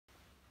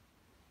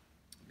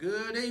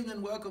Good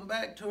evening. Welcome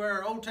back to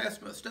our Old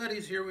Testament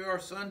studies. Here we are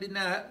Sunday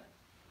night,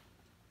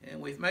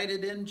 and we've made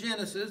it in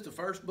Genesis, the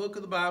first book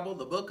of the Bible,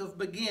 the book of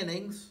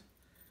beginnings,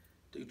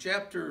 to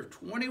chapter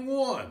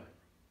 21.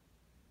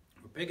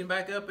 We're picking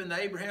back up in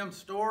Abraham's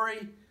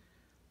story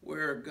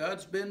where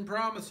God's been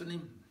promising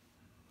him,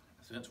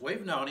 since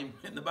we've known him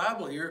in the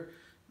Bible here,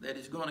 that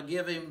he's going to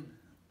give him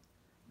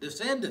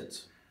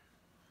descendants.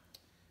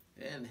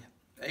 And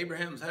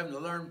Abraham's having to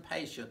learn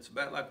patience,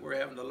 about like we're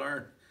having to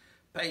learn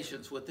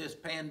patience with this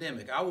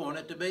pandemic. I want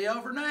it to be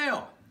over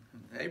now.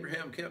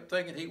 Abraham kept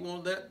thinking he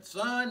wanted that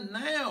son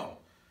now.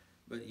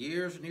 But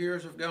years and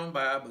years have gone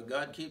by, but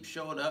God keeps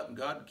showing up, and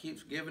God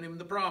keeps giving him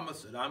the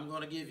promise that I'm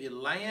going to give you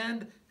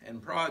land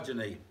and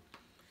progeny.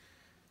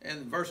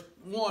 And verse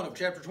 1 of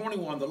chapter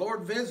 21, the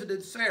Lord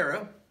visited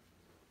Sarah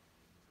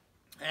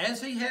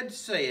as he had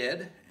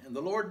said, and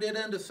the Lord did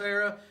unto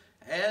Sarah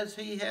as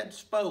he had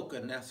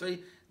spoken. Now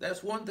see,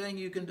 that's one thing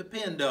you can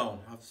depend on.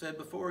 I've said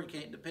before, you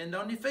can't depend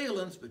on your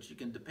feelings, but you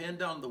can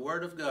depend on the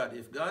Word of God.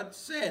 If God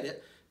said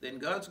it, then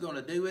God's going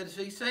to do as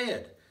he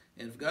said.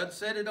 And if God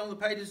said it on the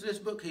pages of this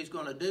book, he's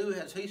going to do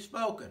as he's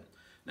spoken.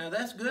 Now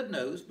that's good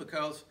news,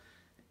 because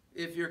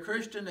if you're a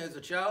Christian as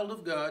a child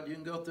of God, you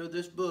can go through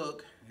this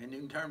book and you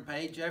can turn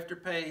page after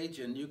page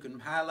and you can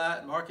highlight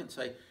and mark and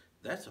say,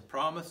 that's a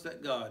promise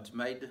that God's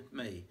made to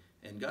me.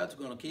 And God's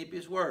going to keep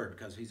his word,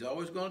 because he's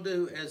always going to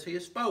do as he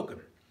has spoken.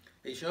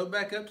 He showed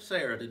back up to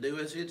Sarah to do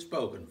as he had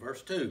spoken.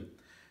 Verse 2,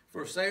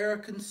 for Sarah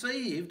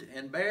conceived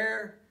and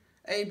bare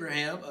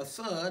Abraham a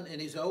son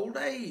in his old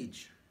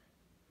age,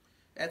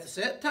 at the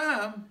set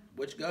time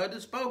which God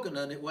had spoken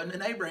unto. It wasn't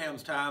in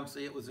Abraham's time,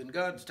 see, it was in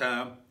God's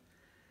time.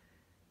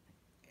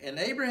 And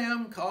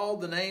Abraham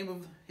called the name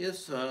of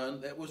his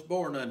son that was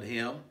born unto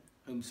him,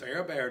 whom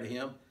Sarah bare to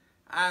him,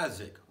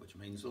 Isaac, which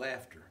means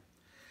laughter.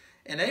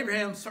 And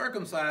Abraham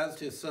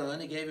circumcised his son.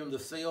 He gave him the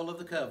seal of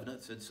the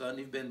covenant, said, son,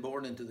 you've been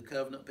born into the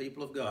covenant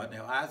people of God.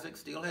 Now Isaac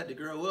still had to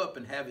grow up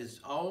and have his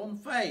own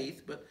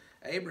faith, but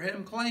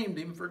Abraham claimed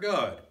him for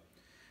God.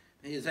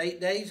 He is 8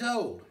 days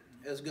old,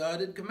 as God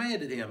had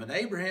commanded him. And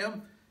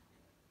Abraham,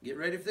 get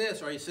ready for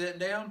this. Are you sitting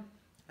down?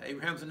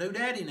 Abraham's a new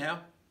daddy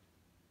now.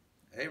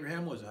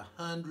 Abraham was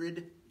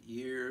 100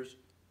 years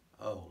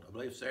old. I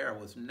believe Sarah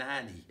was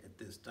 90 at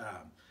this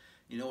time.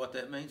 You know what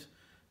that means?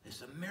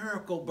 It's a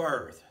miracle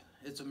birth.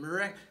 It's a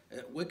miracle.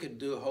 We could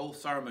do a whole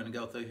sermon and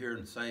go through here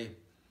and say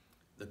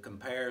the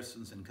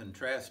comparisons and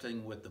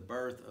contrasting with the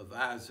birth of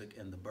Isaac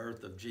and the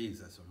birth of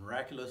Jesus. A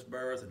miraculous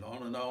birth and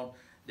on and on.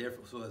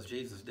 Difference was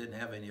Jesus didn't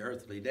have any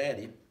earthly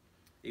daddy.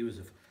 He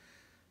was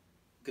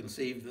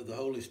conceived of the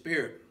Holy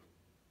Spirit.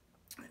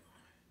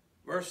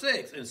 Verse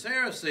 6, and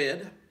Sarah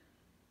said,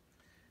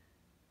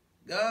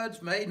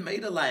 God's made me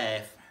to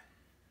laugh,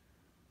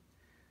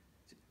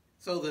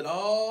 so that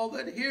all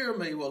that hear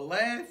me will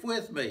laugh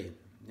with me.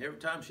 Every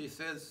time she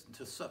says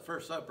for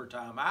supper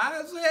time,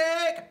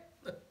 Isaac,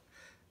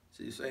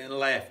 she's saying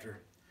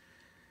laughter.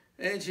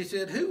 And she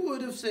said, who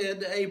would have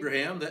said to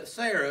Abraham that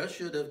Sarah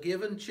should have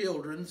given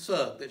children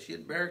suck, that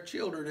she'd bear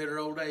children at her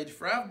old age?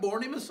 For I've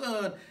borne him a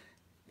son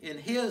in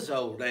his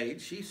old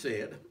age, she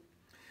said.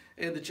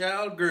 And the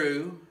child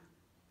grew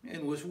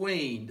and was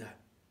weaned.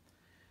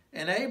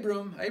 And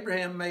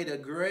Abraham made a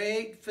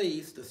great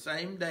feast the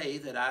same day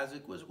that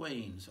Isaac was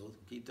weaned. So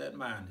keep that in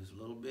mind. His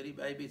little bitty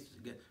babies.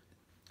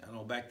 I don't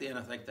know, back then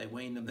I think they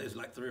weaned them. They was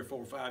like 3 or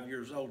 4 or 5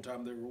 years old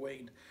time they were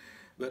weaned.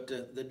 But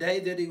the day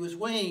that he was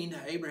weaned,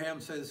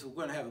 Abraham says, we're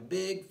going to have a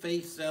big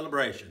feast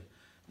celebration.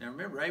 Now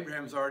remember,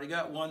 Abraham's already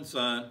got one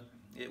son.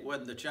 It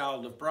wasn't the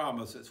child of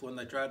promise. It's when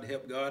they tried to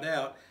help God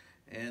out.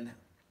 And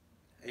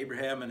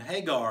Abraham and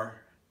Hagar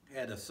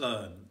had a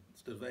son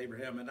instead of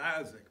Abraham and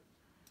Isaac.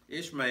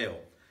 Ishmael.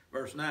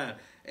 Verse 9,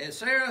 and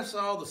Sarah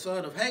saw the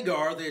son of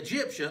Hagar, the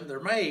Egyptian, their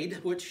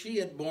maid, which she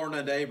had borne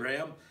unto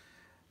Abraham,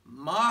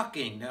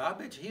 mocking. Now, I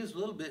bet you he was a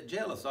little bit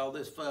jealous, all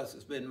this fuss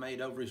that's been made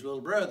over his little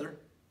brother,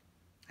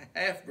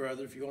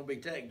 half-brother, if you want to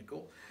be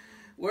technical.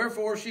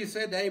 Wherefore she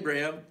said to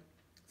Abraham,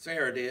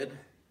 Sarah did,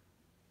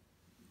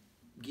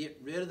 get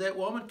rid of that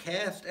woman,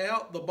 cast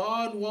out the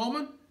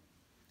bondwoman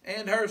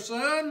and her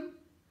son,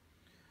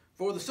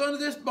 for the son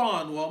of this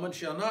bondwoman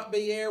shall not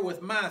be heir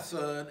with my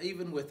son,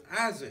 even with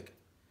Isaac.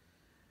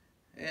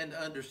 And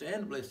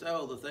understandably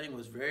so, the thing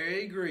was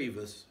very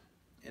grievous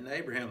in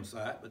Abraham's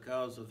sight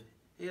because of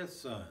his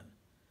son.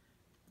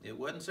 It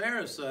wasn't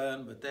Sarah's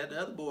son, but that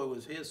other boy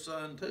was his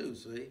son too,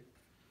 see?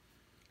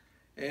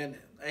 And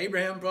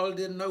Abraham probably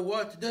didn't know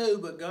what to do,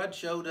 but God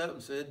showed up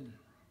and said,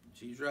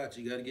 she's right,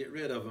 you got to get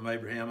rid of him,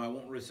 Abraham. I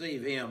won't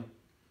receive him.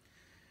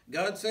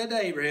 God said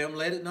to Abraham,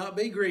 let it not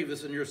be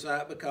grievous in your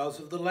sight because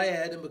of the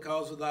lad and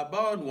because of thy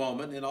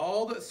bondwoman, and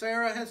all that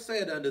Sarah hath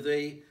said unto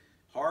thee,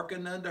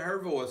 hearken unto her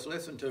voice,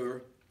 listen to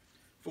her.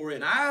 For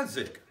in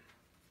Isaac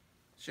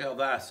shall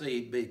thy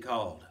seed be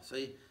called.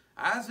 See,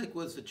 Isaac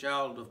was the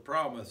child of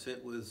promise.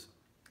 It was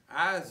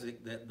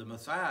Isaac that the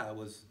Messiah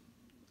was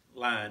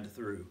lined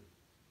through.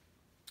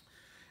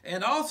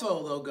 And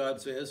also, though God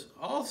says,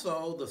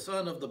 also the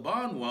son of the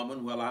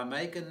bondwoman will I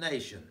make a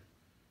nation.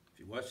 If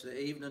you watch the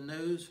evening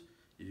news,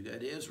 You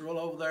got Israel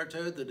over there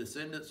too, the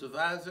descendants of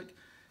Isaac,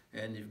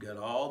 and you've got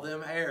all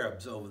them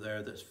Arabs over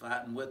there that's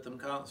fighting with them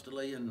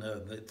constantly, and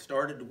it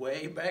started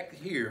way back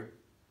here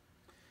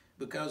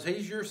because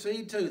he's your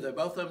seed too. They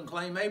both of them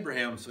claim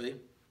Abraham's seed,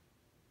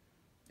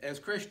 as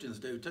Christians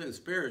do too.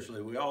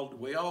 Spiritually, we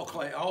all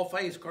claim, all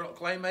faiths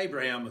claim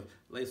Abraham, at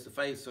least the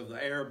faiths of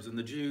the Arabs and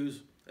the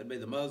Jews. That'd be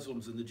the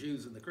Muslims and the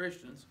Jews and the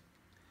Christians.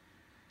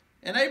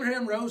 And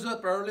Abraham rose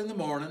up early in the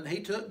morning.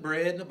 He took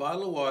bread and a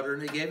bottle of water,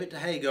 and he gave it to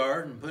Hagar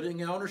and put it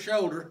on her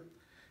shoulder.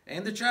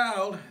 And the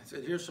child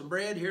said, "Here's some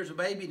bread, here's a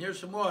baby, and here's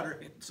some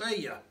water.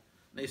 See ya."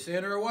 And they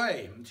sent her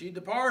away, and she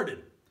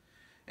departed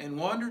and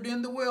wandered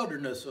in the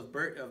wilderness of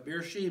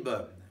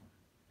Beersheba.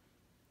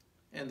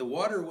 And the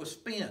water was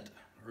spent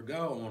or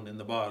gone in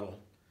the bottle.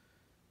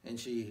 And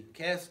she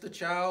cast the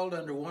child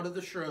under one of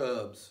the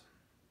shrubs.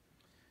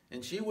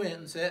 And she went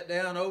and sat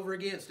down over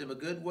against him a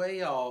good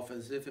way off,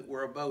 as if it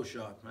were a bow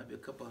shot, maybe a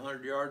couple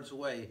 100 yards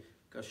away,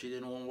 because she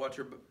didn't want to watch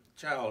her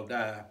child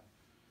die.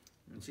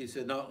 And she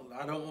said, "No,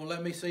 I don't want to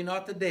let me see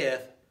not the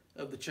death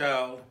of the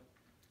child."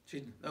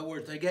 In other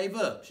words, they gave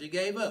up. She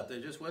gave up.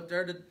 They just went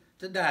there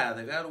to die.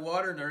 They've out of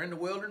water and they're in the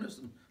wilderness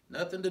and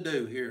nothing to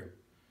do here.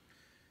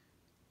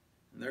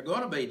 And they're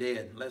going to be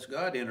dead unless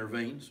God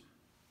intervenes.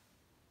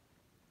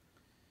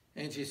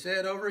 And she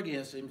sat over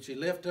against him. She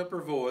lifted up her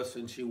voice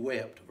and she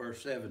wept.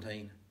 Verse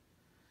 17.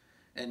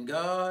 And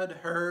God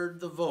heard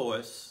the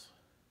voice,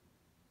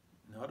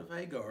 not of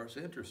Hagar. It's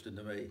interesting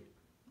to me.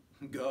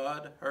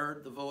 God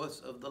heard the voice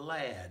of the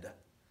lad.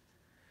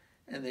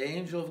 And the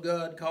angel of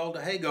God called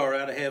to Hagar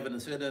out of heaven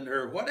and said unto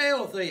her, "What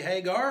aileth thee,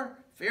 Hagar?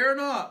 Fear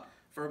not,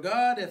 for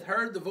God hath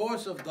heard the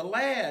voice of the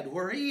lad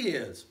where he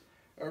is.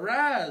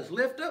 Arise,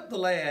 lift up the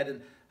lad,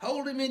 and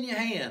hold him in your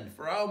hand,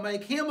 for I'll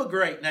make him a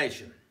great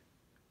nation."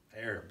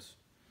 Arabs.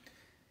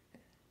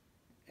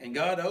 And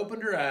God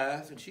opened her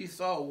eyes, and she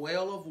saw a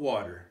well of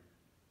water.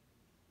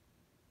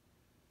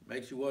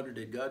 Makes you wonder,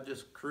 did God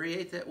just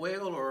create that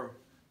well, or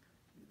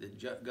did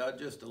God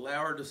just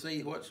allow her to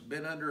see what's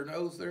been under her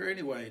nose there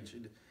anyway?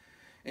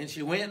 And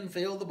she went and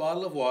filled the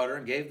bottle of water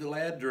and gave the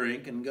lad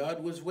drink, and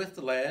God was with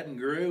the lad and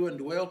grew and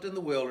dwelt in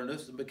the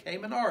wilderness and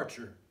became an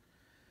archer.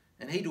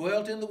 And he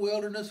dwelt in the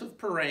wilderness of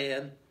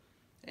Paran,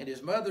 and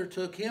his mother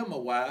took him a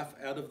wife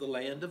out of the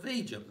land of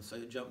Egypt. And so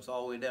it jumps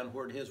all the way down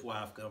where did his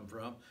wife come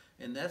from.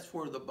 And that's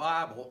where the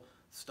Bible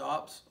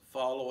stops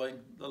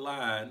following the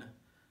line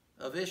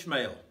of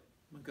Ishmael,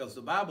 because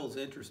the Bible's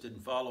interested in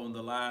following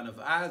the line of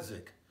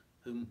Isaac,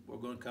 whom we're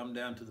going to come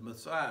down to the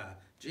Messiah,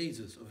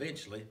 Jesus,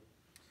 eventually.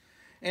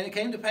 And it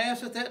came to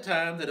pass at that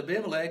time that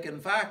Abimelech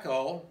and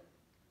Phicol,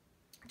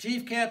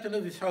 chief captain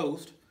of his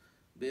host,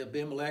 be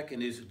Abimelech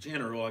and his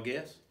general, I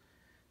guess,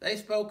 they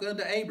spoke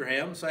unto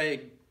Abraham,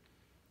 saying,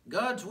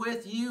 "God's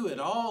with you in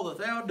all that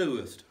thou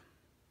doest.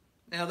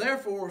 Now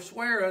therefore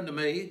swear unto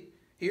me,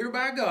 here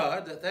by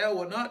God, that thou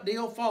wilt not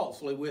deal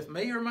falsely with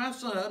me or my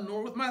son,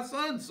 nor with my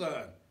son's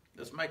son."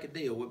 Let's make a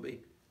deal. We'll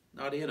be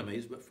not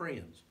enemies, but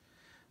friends.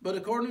 "But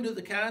according to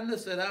the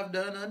kindness that I've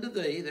done unto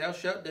thee, thou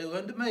shalt do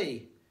unto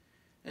me,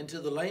 and to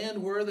the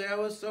land where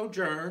thou hast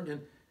sojourned."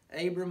 And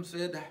Abram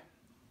said,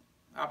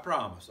 "I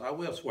promise, I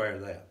will swear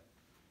that."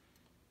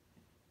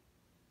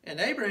 And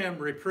Abraham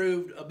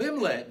reproved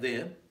Abimelech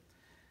then,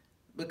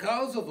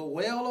 because of a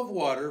well of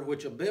water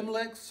which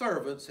Abimelech's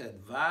servants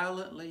had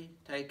violently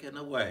taken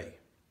away.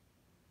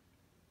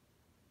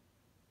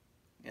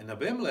 And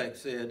Abimelech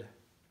said,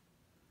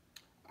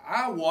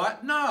 "I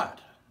wot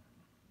not."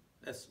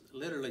 That's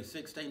literally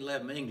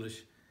 1611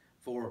 English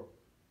for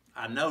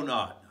 "I know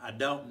not," "I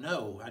don't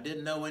know," "I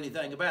didn't know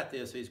anything about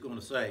this," he's going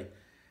to say.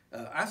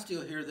 I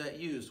still hear that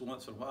used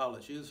once in a while.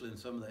 It's usually in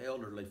some of the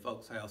elderly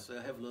folks' house.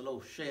 They'll have a little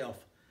old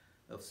shelf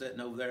sitting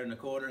over there in the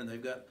corner, and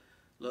they've got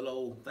little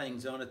old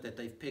things on it that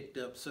they've picked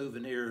up,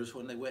 souvenirs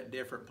when they went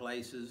different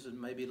places,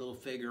 and maybe little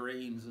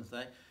figurines and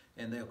things,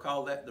 and they'll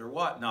call that their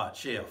whatnot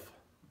shelf.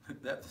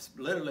 That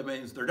literally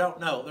means they don't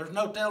know. There's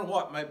no telling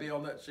what may be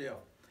on that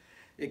shelf.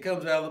 It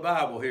comes out of the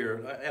Bible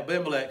here.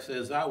 Abimelech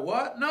says, "I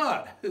wot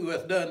not who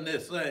hath done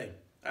this thing.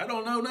 I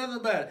don't know nothing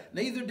about it.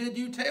 Neither did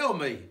you tell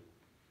me.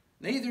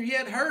 Neither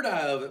yet heard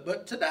I of it,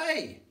 but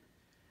today."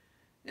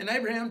 And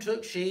Abraham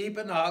took sheep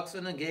and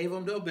oxen and gave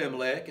them to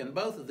Abimelech, and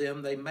both of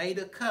them, they made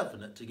a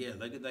covenant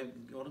together. They're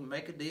going to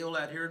make a deal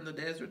out here in the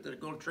desert. They're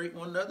going to treat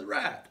one another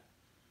right.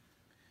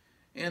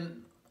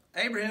 And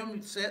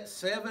Abraham set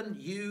 7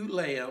 ewe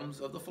lambs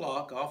of the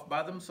flock off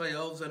by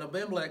themselves, and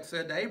Abimelech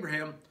said to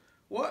Abraham,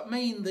 "What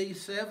mean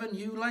these 7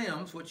 ewe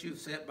lambs which you've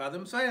set by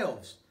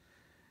themselves?"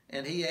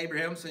 And he,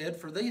 Abraham, said,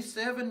 "For these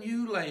 7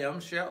 ewe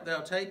lambs shalt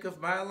thou take of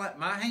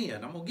my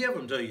hand." I'm going to give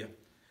them to you.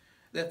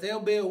 "That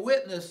they'll be a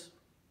witness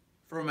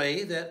for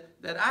me that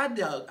I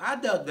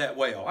dug that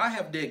well. I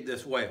have digged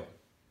this well."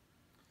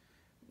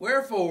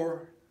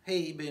 Wherefore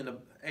he,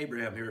 being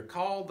Abraham here,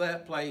 called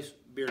that place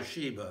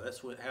Beersheba.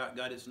 That's how it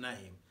got its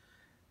name.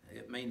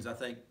 It means, I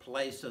think,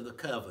 place of the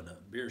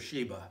covenant,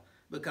 Beersheba,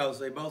 because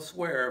they both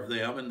swear of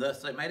them, and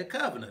thus they made a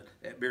covenant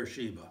at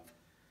Beersheba.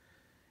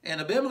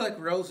 And Abimelech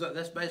rose up.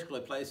 That's basically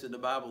a place in the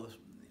Bible that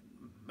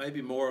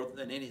maybe more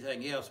than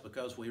anything else,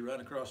 because we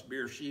run across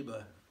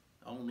Beersheba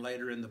on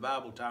later in the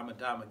Bible time and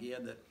time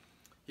again, that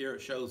here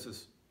it shows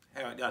us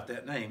how it got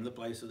that name, the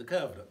place of the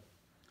covenant.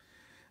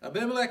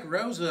 Abimelech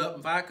rose up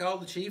and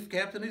called the chief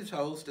captain of his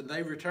host, and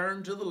they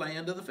returned to the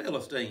land of the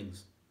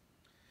Philistines.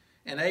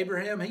 And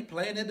Abraham, he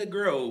planted a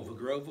grove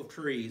of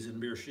trees in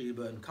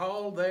Beersheba, and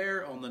called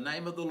there on the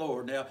name of the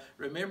Lord. Now,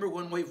 remember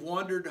when we've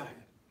wandered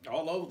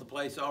all over the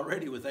place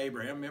already with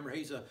Abraham, remember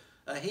he's a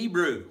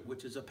Hebrew,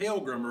 which is a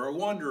pilgrim or a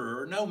wanderer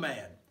or a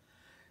nomad.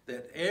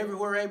 That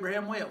everywhere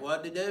Abraham went,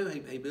 what did he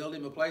do? He built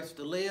him a place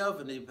to live,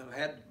 and he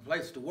had a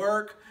place to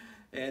work.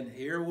 And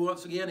here,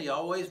 once again, he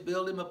always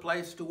built him a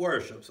place to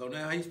worship. So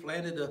now he's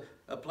planted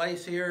a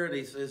place here, and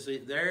he says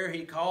there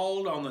he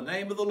called on the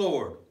name of the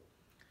Lord.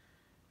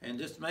 And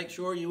just to make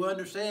sure you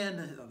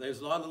understand,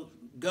 there's a lot of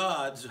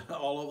gods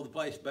all over the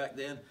place back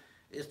then.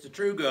 It's the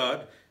true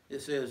God.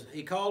 It says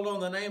he called on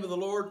the name of the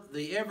Lord,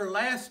 the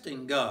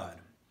everlasting God.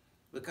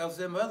 Because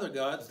them other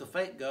gods, the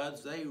fake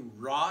gods, they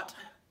rot,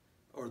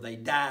 or they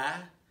die,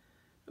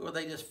 or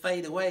they just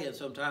fade away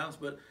sometimes.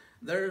 But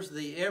there's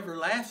the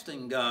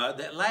everlasting God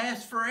that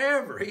lasts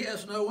forever. He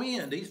has no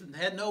end. He's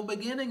had no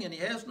beginning and he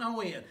has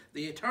no end.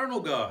 The eternal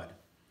God.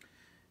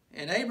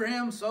 And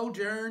Abraham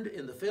sojourned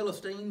in the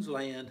Philistines'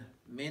 land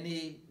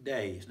many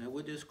days. Now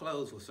we'll just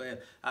close with saying,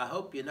 I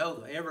hope you know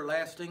the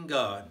everlasting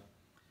God.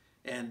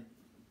 And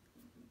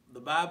the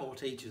Bible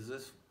teaches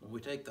us, when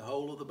we take the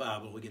whole of the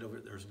Bible, we get over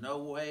it. There's no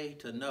way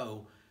to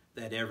know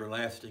that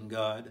everlasting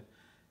God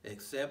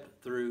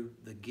except through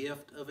the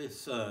gift of his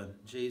Son,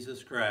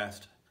 Jesus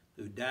Christ,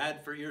 who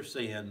died for your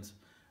sins,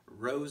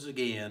 rose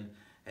again,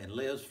 and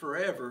lives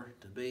forever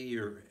to be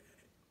your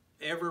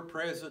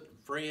ever-present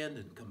friend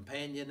and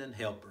companion and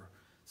helper.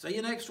 See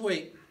you next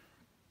week.